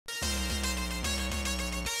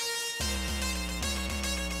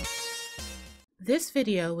This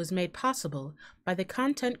video was made possible by the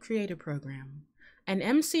Content Creator Program. An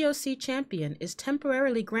MCOC champion is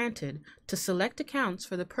temporarily granted to select accounts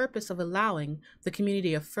for the purpose of allowing the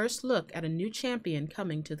community a first look at a new champion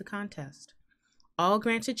coming to the contest. All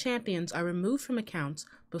granted champions are removed from accounts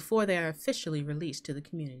before they are officially released to the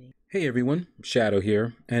community. Hey everyone, Shaedow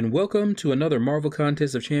here, and welcome to another Marvel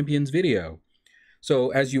Contest of Champions video. So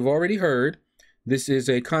as you've already heard, this is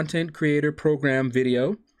a Content Creator Program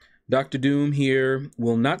video. Dr. Doom here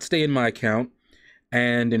will not stay in my account,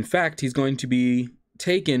 and in fact he's going to be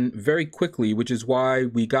taken very quickly, which is why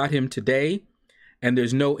we got him today and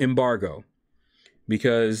there's no embargo,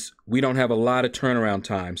 because we don't have a lot of turnaround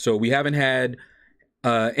time. So we haven't had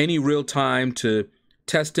any real time to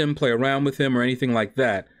test him, play around with him, or anything like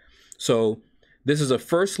that. So this is a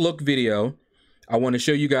first look video. I want to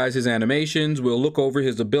show you guys his animations. We'll look over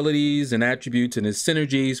his abilities and attributes and his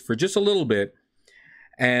synergies for just a little bit.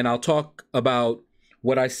 And I'll talk about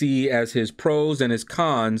what I see as his pros and his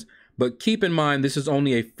cons, but keep in mind this is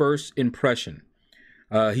only a first impression.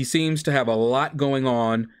 He seems to have a lot going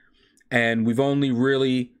on, and we've only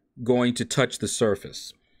really going to touch the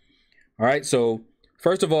surface. All right, so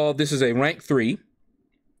first of all, this is a rank 3,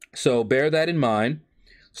 so bear that in mind.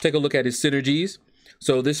 Let's take a look at his synergies.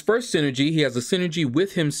 So this first synergy, he has a synergy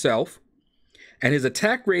with himself, and his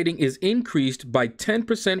attack rating is increased by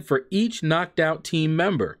 10% for each knocked out team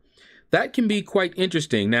member. That can be quite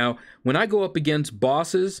interesting. Now, when I go up against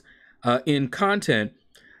bosses in content,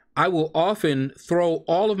 I will often throw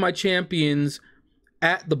all of my champions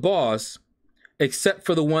at the boss, except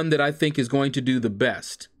for the one that I think is going to do the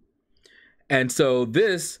best. And so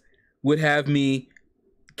this would have me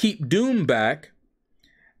keep Doom back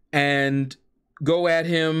and go at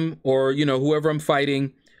him, or, you know, whoever I'm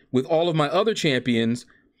fighting, with all of my other champions,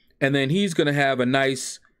 and then he's going to have a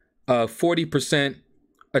nice 40%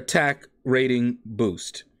 attack rating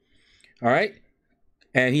boost. All right?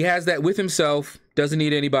 And he has that with himself, doesn't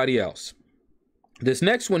need anybody else. This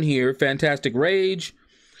next one here, Fantastic Rage,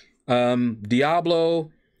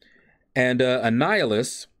 Diablo, and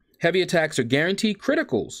Annihilus, heavy attacks are guaranteed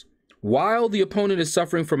criticals while the opponent is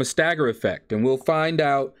suffering from a stagger effect. And we'll find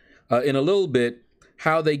out in a little bit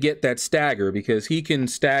how they get that stagger, because he can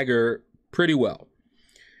stagger pretty well.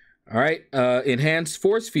 All right, enhanced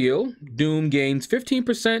force field. Doom gains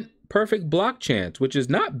 15% perfect block chance, which is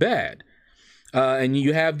not bad. And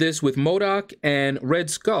you have this with MCOC and Red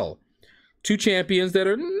Skull, two champions that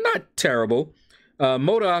are not terrible.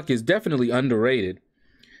 MCOC is definitely underrated.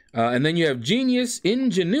 And then you have Genius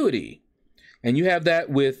Ingenuity, and you have that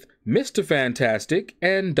with Mr. Fantastic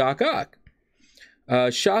and Doc Ock.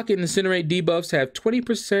 Shock and Incinerate debuffs have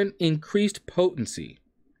 20% increased potency.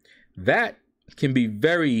 That can be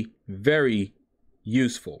very, very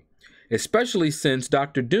useful, especially since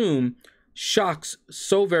Dr. Doom shocks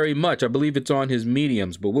so very much. I believe it's on his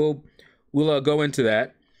mediums, but we'll go into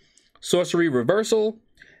that. Sorcery Reversal,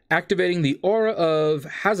 activating the Aura of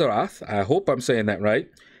Hazaroth, I hope I'm saying that right,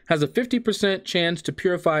 has a 50% chance to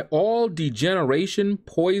purify all degeneration,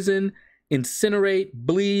 poison, incinerate,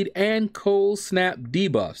 bleed, and cold snap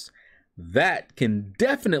debuffs. That can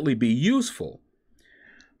definitely be useful.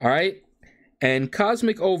 All right, and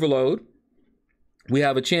Cosmic Overload, we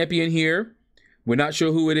have a champion here. We're not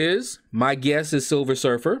sure who it is. My guess is Silver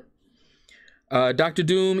Surfer. Dr.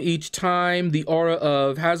 Doom, each time the Aura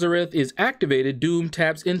of Hazaroth is activated, Doom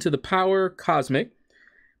taps into the power Cosmic,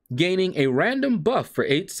 gaining a random buff for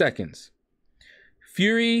 8 seconds.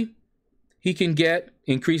 Fury, he can get,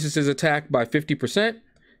 increases his attack by 50%.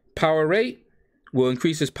 Power rate will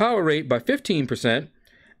increase his power rate by 15%.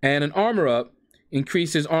 And an armor up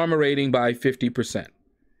increases armor rating by 50%.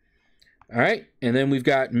 All right, and then we've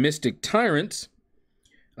got Mystic Tyrants.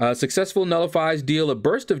 Successful nullifies deal a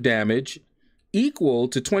burst of damage equal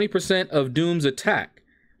to 20% of Doom's attack.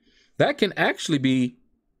 That can actually be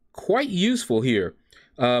quite useful here.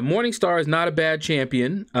 Morningstar is not a bad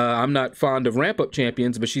champion. I'm not fond of ramp-up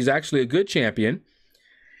champions, but she's actually a good champion.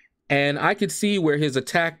 And I could see where his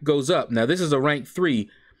attack goes up. Now, this is a rank 3,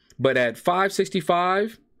 but at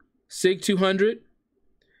 565, Sig 200,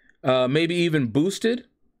 maybe even boosted,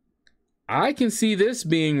 I can see this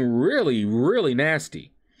being really, really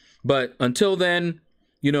nasty. But until then,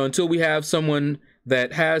 you know, until we have someone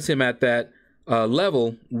that has him at that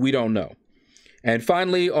level, we don't know. And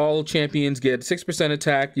finally, all champions get 6%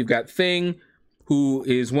 attack. You've got Thing, who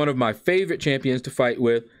is one of my favorite champions to fight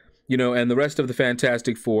with, you know, and the rest of the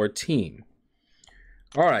Fantastic Four team.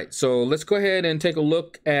 All right, so let's go ahead and take a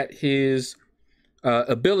look at his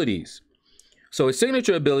abilities. So his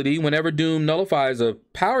signature ability, whenever Doom nullifies a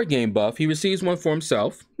power game buff, he receives one for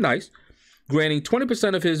himself. Nice. granting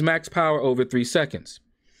 20% of his max power over 3 seconds.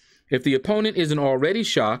 If the opponent isn't already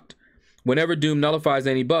shocked, whenever Doom nullifies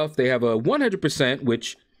any buff, they have a 100%,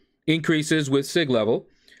 which increases with sig level,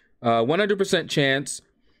 100% chance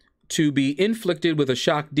to be inflicted with a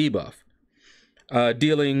shock debuff,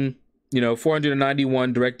 dealing,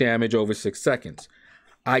 491 direct damage over 6 seconds.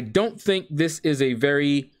 I don't think this is a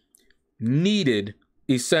very needed,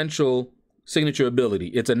 essential signature ability.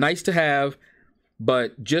 It's a nice to have,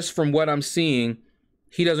 but just from what I'm seeing,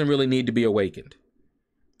 he doesn't really need to be awakened.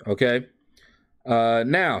 Okay?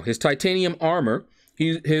 Now, his titanium armor.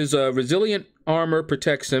 His resilient armor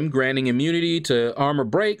protects him, granting immunity to armor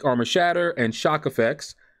break, armor shatter, and shock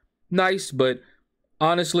effects. Nice, but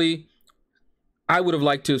honestly, I would have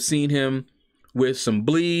liked to have seen him with some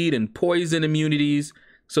bleed and poison immunities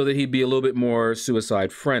so that he'd be a little bit more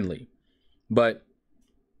suicide friendly. But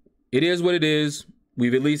it is what it is.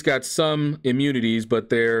 We've at least got some immunities, but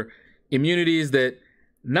they're immunities that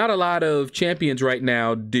not a lot of champions right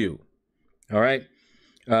now do. All right.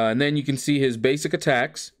 And then you can see his basic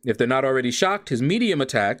attacks. If they're not already shocked, his medium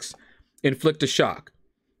attacks inflict a shock.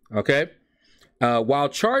 Okay. While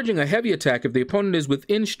charging a heavy attack, if the opponent is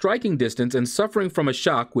within striking distance and suffering from a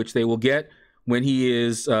shock, which they will get when he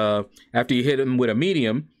is, after you hit him with a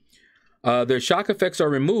medium, their shock effects are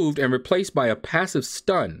removed and replaced by a passive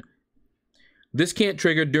stun. This can't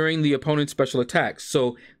trigger during the opponent's special attacks.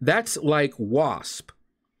 So that's like Wasp.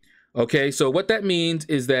 Okay, so what that means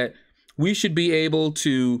is that we should be able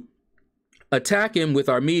to attack him with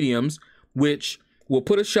our mediums, which will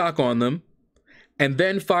put a shock on them, and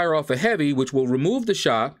then fire off a heavy, which will remove the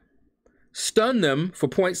shock, stun them for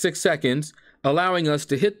 0.6 seconds, allowing us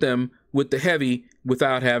to hit them with the heavy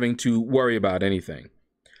without having to worry about anything.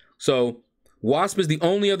 So Wasp is the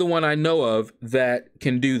only other one I know of that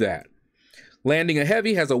can do that. Landing a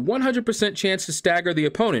heavy has a 100% chance to stagger the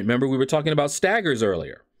opponent. Remember, we were talking about staggers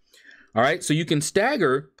earlier. All right, so you can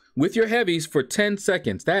stagger with your heavies for 10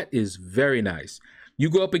 seconds. That is very nice.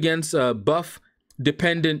 You go up against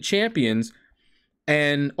buff-dependent champions,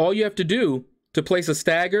 and all you have to do to place a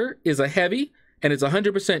stagger is a heavy, and it's a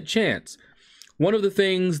 100% chance. One of the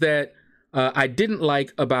things that I didn't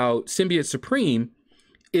like about Symbiote Supreme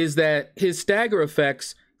is that his stagger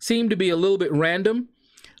effects seem to be a little bit random.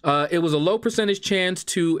 It was a low percentage chance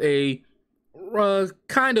to a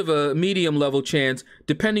kind of a medium level chance,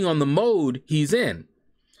 depending on the mode he's in.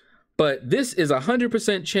 But this is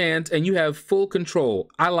 100% chance, and you have full control.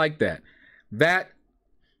 I like that. That,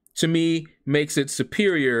 to me, makes it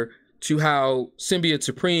superior to how Symbiote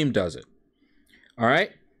Supreme does it. All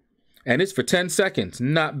right? And it's for 10 seconds.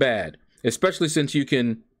 Not bad. Especially since you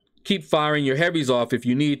can keep firing your heavies off if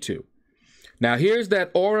you need to. Now, here's that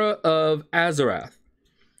Aura of Azarath.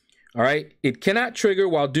 All right? It cannot trigger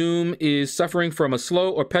while Doom is suffering from a slow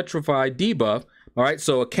or petrified debuff. All right?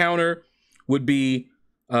 So a counter would be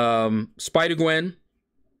Spider-Gwen.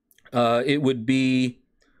 It would be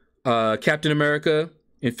Captain America,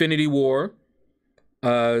 Infinity War.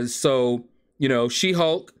 So,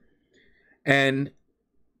 She-Hulk. And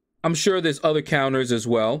I'm sure there's other counters as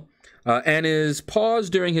well. And is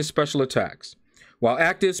paused during his special attacks. While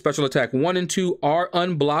active, special attack 1 and 2 are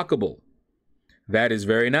unblockable. That is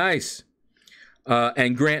very nice.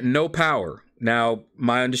 And grant no power. Now,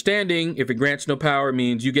 my understanding, if it grants no power,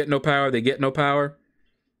 means you get no power, they get no power.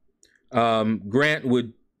 Grant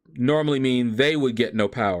would normally mean they would get no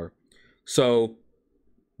power. So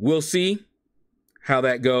we'll see how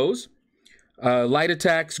that goes. Light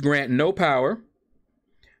attacks grant no power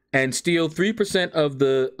and steal 3% of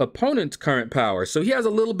the opponent's current power. So he has a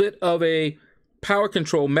little bit of a power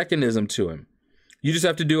control mechanism to him. You just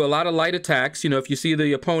have to do a lot of light attacks. If you see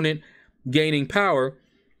the opponent gaining power,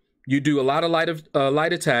 you do a lot of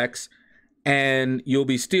light attacks, and you'll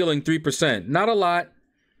be stealing 3%. Not a lot,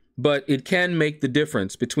 but it can make the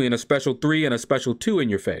difference between a special 3 and a special 2 in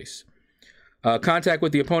your face. Contact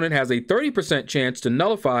with the opponent has a 30% chance to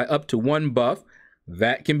nullify up to 1 buff.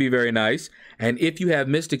 That can be very nice. And if you have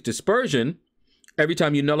Mystic Dispersion, every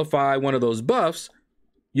time you nullify one of those buffs,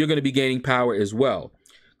 you're going to be gaining power as well.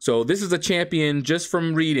 So this is a champion, just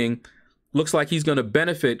from reading, looks like he's going to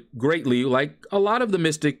benefit greatly, like a lot of the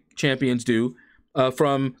Mystic champions do,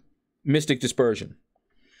 from Mystic Dispersion.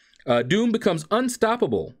 Doom becomes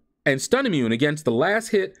unstoppable and stun immune against the last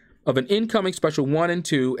hit of an incoming special 1 and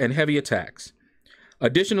 2 and heavy attacks.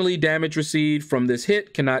 Additionally, damage received from this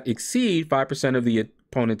hit cannot exceed 5% of the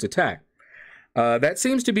opponent's attack. That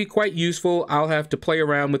seems to be quite useful. I'll have to play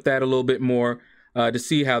around with that a little bit more to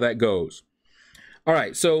see how that goes. All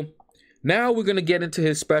right, so now we're going to get into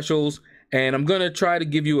his specials, and I'm going to try to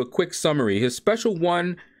give you a quick summary. His special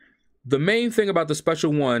 1, the main thing about the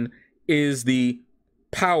special 1 is the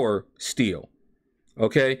power steal.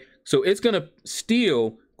 Okay, so it's going to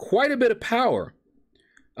steal quite a bit of power,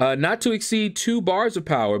 not to exceed 2 bars of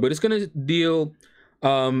power, but it's going to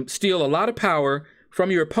steal a lot of power from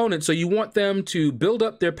your opponent. So you want them to build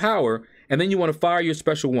up their power, and then you want to fire your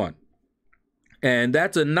special 1. And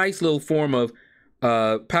that's a nice little form of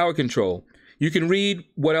power control. You can read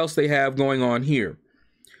what else they have going on here.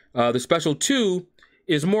 The special 2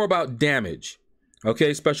 is more about damage.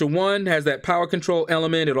 Okay, special 1 has that power control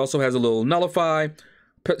element. It also has a little nullify.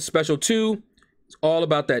 Special 2 is all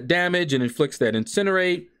about that damage and inflicts that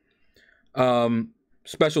incinerate.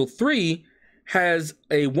 Special 3 has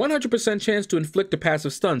a 100% chance to inflict a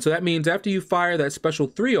passive stun. So that means after you fire that special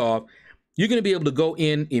 3 off, you're going to be able to go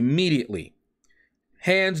in immediately.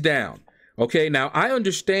 Hands down. Okay, now I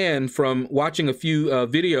understand from watching a few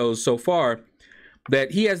videos so far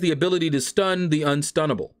that he has the ability to stun the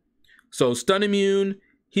unstunnable. So stun immune,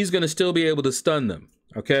 he's going to still be able to stun them.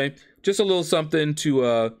 Okay, just a little something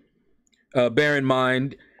to bear in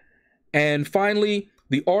mind. And finally,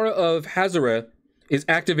 the Aura of Hazareth is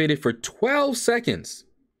activated for 12 seconds,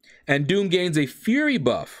 and Doom gains a Fury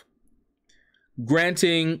buff,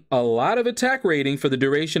 granting a lot of attack rating for the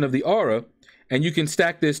duration of the aura, and you can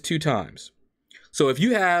stack this 2 times. So if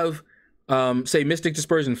you have, say, Mystic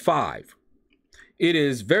Dispersion 5, it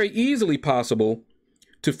is very easily possible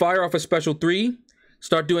to fire off a special 3,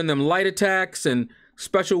 start doing them light attacks and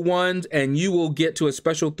special 1s, and you will get to a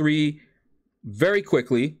special 3 very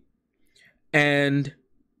quickly, and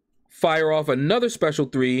fire off another special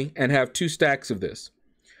 3 and have 2 stacks of this.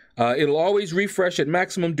 It'll always refresh at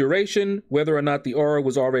maximum duration, whether or not the aura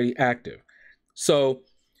was already active. So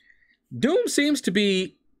Doom seems to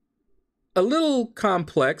be a little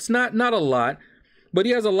complex, not a lot, but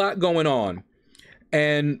he has a lot going on.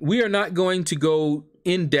 And we are not going to go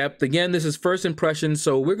in depth. Again, this is first impression,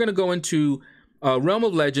 so we're going to go into Realm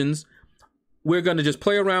of Legends. We're going to just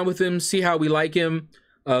play around with him, see how we like him,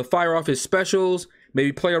 fire off his specials,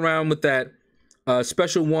 maybe play around with that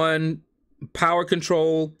special 1, power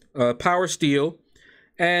control, power steal,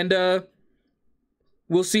 and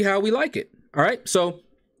we'll see how we like it. All right, so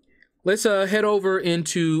let's head over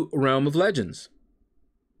into Realm of Legends.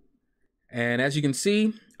 And as you can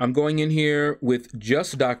see, I'm going in here with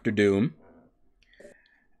just Dr. Doom.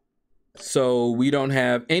 So we don't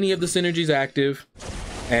have any of the synergies active.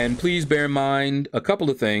 And please bear in mind a couple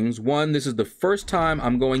of things. One, this is the first time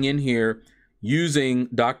I'm going in here using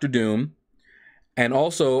Dr. Doom. And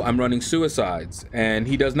also, I'm running suicides. And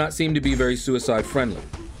he does not seem to be very suicide friendly.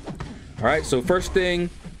 All right, so first thing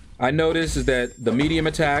I notice is that the medium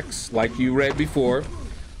attacks, like you read before,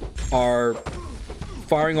 are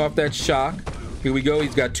firing off that shock. Here we go.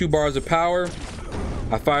 He's got 2 bars of power.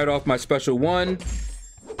 I fired off my special 1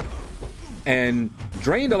 and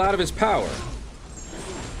drained a lot of his power.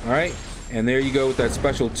 All right, and there you go with that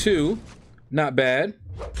special 2. Not bad.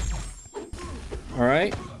 All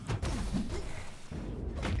right.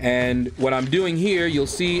 And what I'm doing here, you'll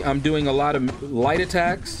see I'm doing a lot of light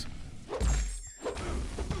attacks.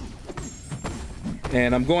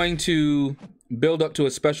 And I'm going to build up to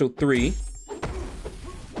a special 3.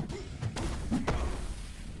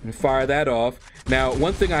 And fire that off. Now,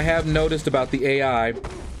 one thing I have noticed about the AI,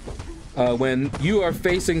 when you are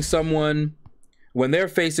facing someone, when they're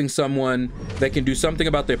facing someone that can do something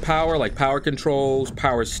about their power, like power controls,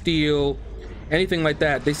 power steal, anything like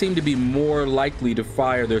that, they seem to be more likely to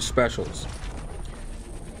fire their specials.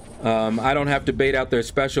 I don't have to bait out their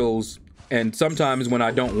specials, and sometimes when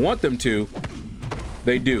I don't want them to,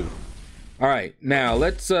 they do. All right, now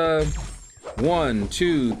let's 1,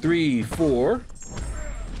 2, 3, 4.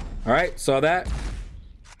 All right, saw that.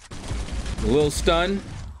 A little stun.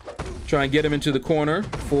 Try and get him into the corner.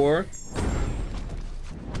 4.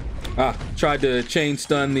 Tried to chain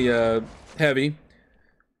stun the heavy,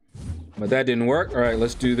 but that didn't work. All right,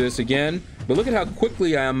 let's do this again. But look at how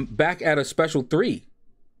quickly I'm back at a special 3.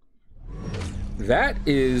 That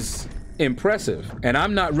is impressive. And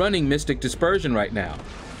I'm not running Mystic Dispersion right now.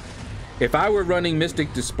 If I were running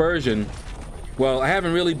Mystic Dispersion, well, I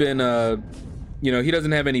haven't really been, you know, he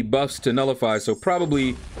doesn't have any buffs to nullify, so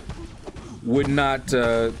probably would not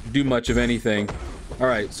do much of anything. All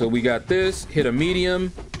right, so we got this, hit a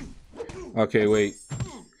medium. Okay, wait.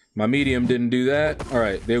 My medium didn't do that. All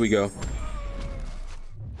right, there we go.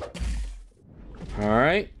 All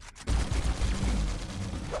right.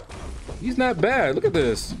 He's not bad. Look at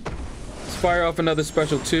this. Let's fire off another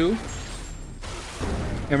special 2.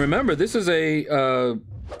 And remember, this is a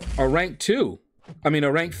rank 2. I mean,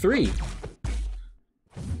 a rank 3.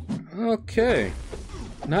 Okay.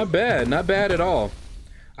 Not bad. Not bad at all.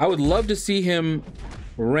 I would love to see him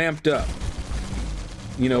ramped up.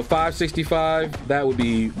 You know, 565, that would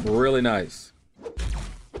be really nice.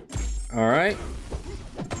 All right.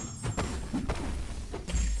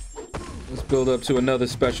 Let's build up to another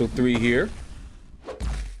special 3 here.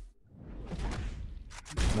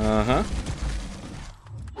 Uh-huh.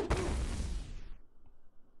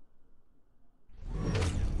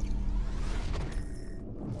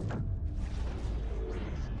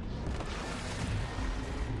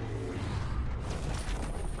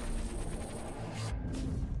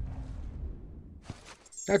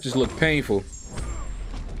 That just looked painful.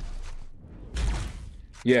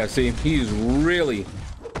 Yeah, see, he's really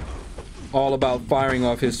all about firing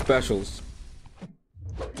off his specials.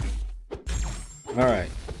 All right,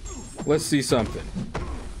 let's see something.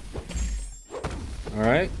 All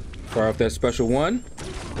right, fire off that special 1.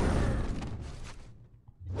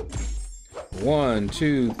 1,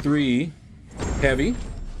 2, 3, heavy.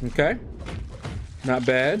 Okay, not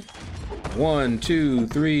bad. 1, 2,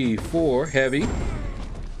 3, 4, heavy.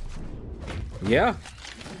 Yeah,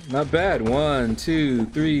 not bad. 1, 2,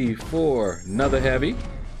 3, 4, another heavy.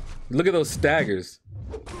 Look at those staggers.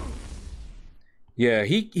 Yeah,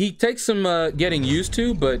 he takes some getting used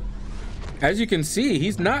to, but as you can see,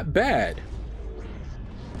 he's not bad.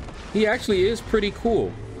 He actually is pretty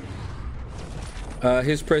cool.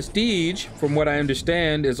 His prestige, from what I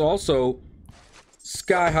understand, is also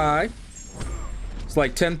sky high. It's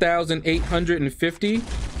like 10,850,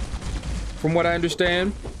 from what I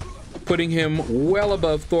understand, putting him well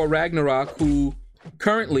above Thor Ragnarok, who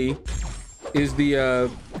currently is the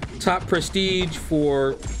top prestige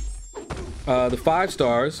for the 5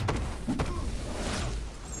 stars.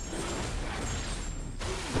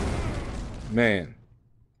 Man,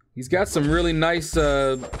 he's got some really nice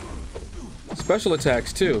special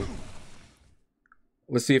attacks too.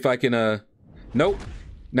 Let's see if I can nope.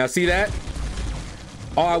 Now see that?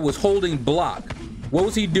 Oh, I was holding block. What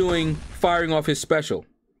was he doing firing off his special?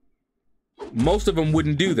 Most of them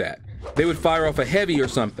wouldn't do that. They would fire off a heavy or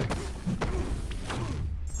something.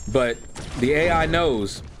 But the AI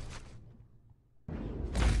knows.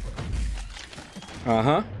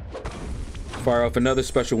 Uh-huh. Fire off another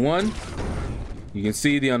special 1. You can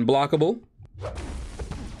see the unblockable.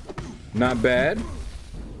 Not bad.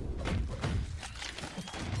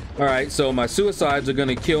 Alright, so my suicides are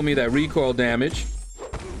gonna kill me that recoil damage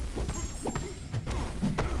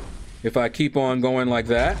if I keep on going like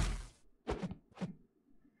that.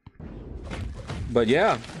 But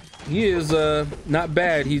yeah, he is not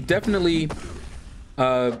bad. He's definitely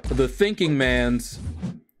the thinking man's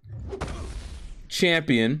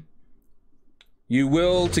champion. You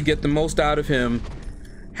will, to get the most out of him,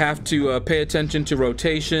 have to pay attention to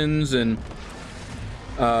rotations and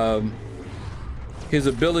his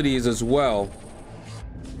abilities as well.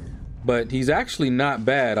 But he's actually not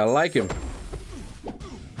bad. I like him.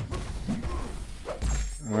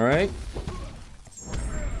 All right.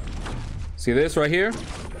 See this right here?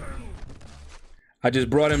 I just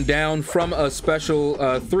brought him down from a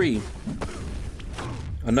special 3.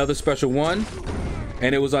 Another special 1.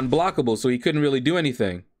 And it was unblockable, so he couldn't really do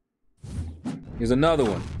anything. Here's another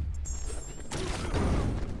one.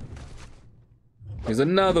 Here's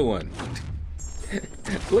another one.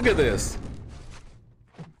 Look at this.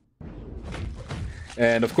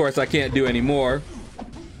 And of course I can't do any more.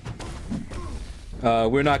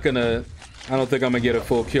 We're not gonna... I don't think I'm gonna get a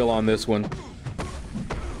full kill on this one.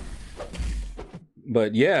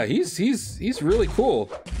 But yeah, he's really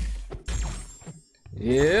cool.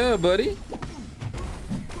 Yeah, buddy.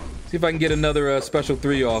 See if I can get another special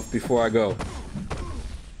 3 off before I go.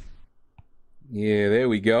 Yeah, there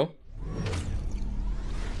we go.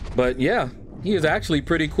 But yeah, he is actually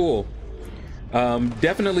pretty cool.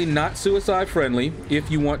 Definitely not suicide friendly if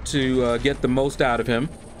you want to get the most out of him.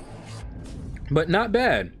 But not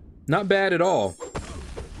bad. Not bad at all.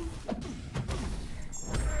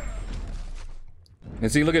 And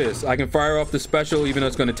see, look at this. I can fire off the special even though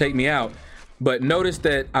it's going to take me out. But notice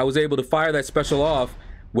that I was able to fire that special off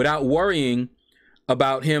without worrying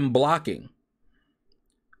about him blocking.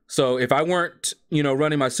 So if I weren't, you know,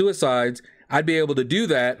 running my suicides, I'd be able to do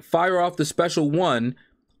that, fire off the special 1,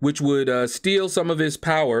 which would steal some of his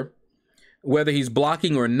power, whether he's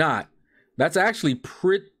blocking or not. That's actually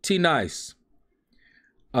pretty nice.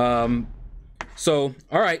 So,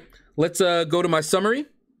 all right, let's go to my summary,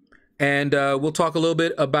 and we'll talk a little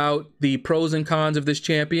bit about the pros and cons of this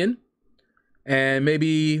champion, and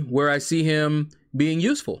maybe where I see him being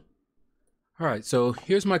useful. All right, so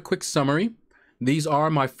here's my quick summary. These are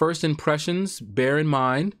my first impressions, bear in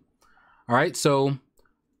mind. All right, so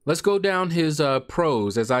let's go down his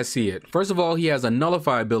pros as I see it. First of all, he has a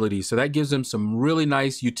nullify ability, so that gives him some really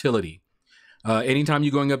nice utility. Anytime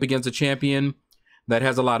you're going up against a champion that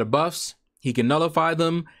has a lot of buffs, he can nullify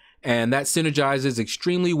them, and that synergizes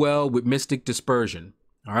extremely well with Mystic Dispersion.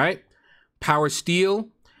 All right, Power Steal,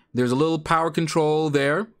 there's a little power control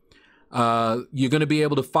there. You're going to be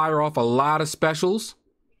able to fire off a lot of specials.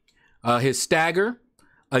 His Stagger,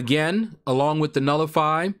 again, along with the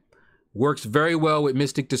Nullify, works very well with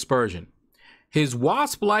Mystic Dispersion. His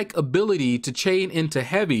Wasp-like ability to chain into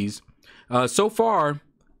heavies, so far,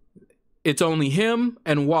 it's only him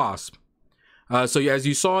and Wasp. So as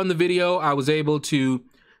you saw in the video, I was able to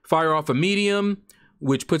fire off a medium,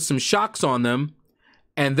 which puts some shocks on them.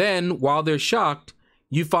 And then while they're shocked,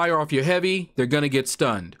 you fire off your heavy, they're going to get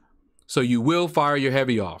stunned. So you will fire your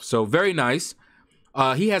heavy off. So very nice.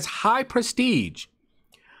 He has high prestige.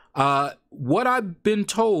 What I've been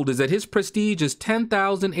told is that his prestige is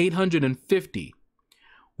 10,850,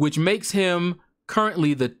 which makes him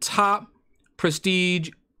currently the top prestige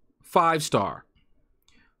 5-star.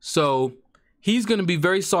 So he's going to be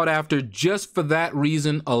very sought after just for that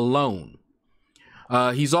reason alone.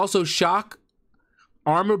 He's also shock,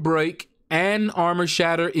 armor break, and armor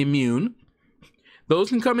shatter immune. Those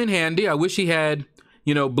can come in handy. I wish he had,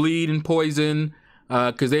 you know, bleed and poison,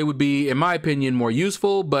 because they would be, in my opinion, more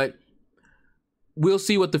useful, but we'll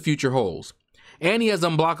see what the future holds. And he has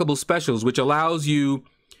unblockable specials, which allows you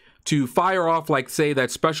to fire off, like, say, that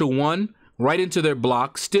special one right into their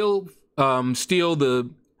block, still steal the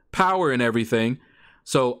power and everything.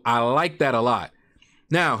 So I like that a lot.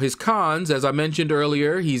 Now, his cons, as I mentioned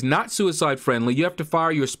earlier, he's not suicide friendly. You have to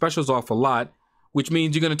fire your specials off a lot, which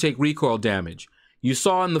means you're going to take recoil damage. You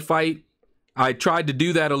saw in the fight, I tried to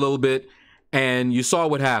do that a little bit, and you saw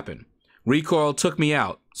what happened. Recoil took me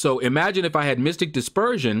out. So imagine if I had Mystic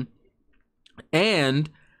Dispersion and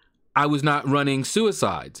I was not running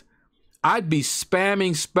suicides. I'd be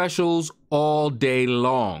spamming specials all day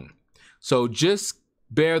long. So just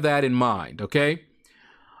bear that in mind, okay?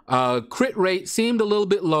 Crit rate seemed a little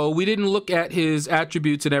bit low. We didn't look at his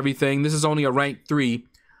attributes and everything. This is only a rank 3.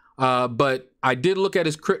 But I did look at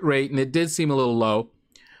his crit rate, and it did seem a little low.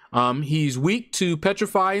 He's weak to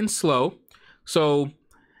Petrify and Slow. So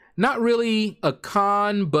not really a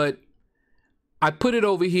con, but I put it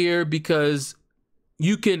over here because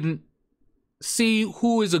you can see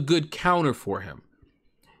who is a good counter for him.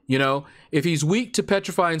 You know, if he's weak to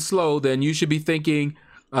Petrify and Slow, then you should be thinking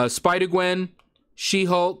Spider-Gwen,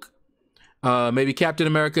 She-Hulk, maybe Captain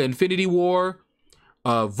America Infinity War,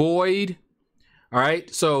 Void. All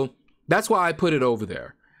right, so that's why I put it over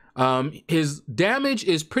there. His damage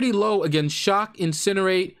is pretty low against Shock,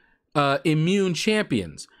 Incinerate, immune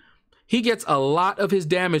champions. He gets a lot of his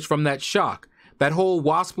damage from that shock. That whole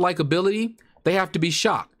Wasp-like ability, they have to be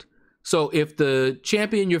shocked. So if the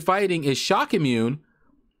champion you're fighting is shock immune,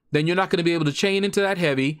 then you're not going to be able to chain into that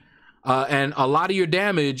heavy, and a lot of your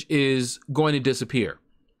damage is going to disappear.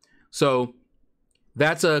 So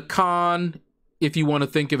that's a con if you want to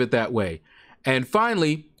think of it that way. And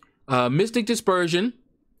finally, Mystic Dispersion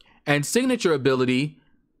and Signature Ability,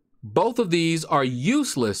 both of these are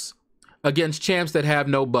useless against champs that have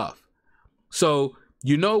no buff. So,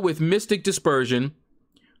 you know, with Mystic Dispersion,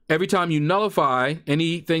 every time you nullify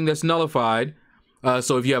anything that's nullified,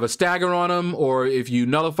 so if you have a stagger on them or if you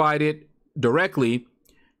nullified it directly,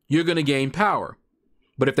 you're going to gain power.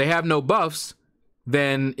 But if they have no buffs,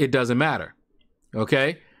 then it doesn't matter.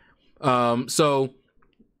 Okay? So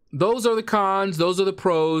those are the cons. Those are the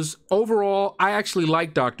pros. Overall, I actually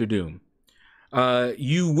like Dr. Doom.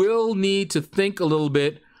 You will need to think a little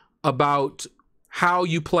bit about how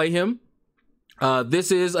you play him.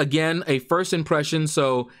 This is, again, a first impression,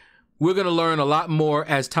 so we're going to learn a lot more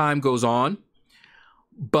as time goes on.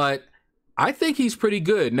 But I think he's pretty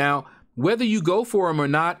good. Now, whether you go for him or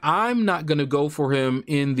not, I'm not going to go for him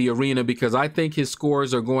in the arena because I think his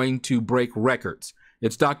scores are going to break records.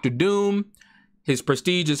 It's Dr. Doom, his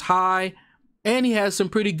prestige is high, and he has some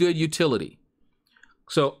pretty good utility.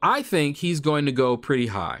 So I think he's going to go pretty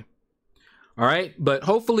high. All right, but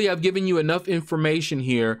hopefully I've given you enough information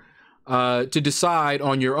here to decide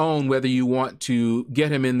on your own whether you want to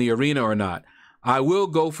get him in the arena or not. I will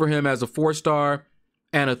go for him as a 4-star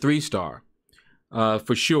and a 3-star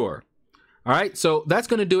for sure. All right, so that's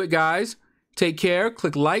going to do it, guys. Take care.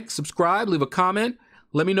 Click like, subscribe, leave a comment.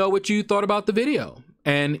 Let me know what you thought about the video.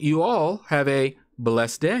 And you all have a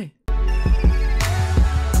blessed day.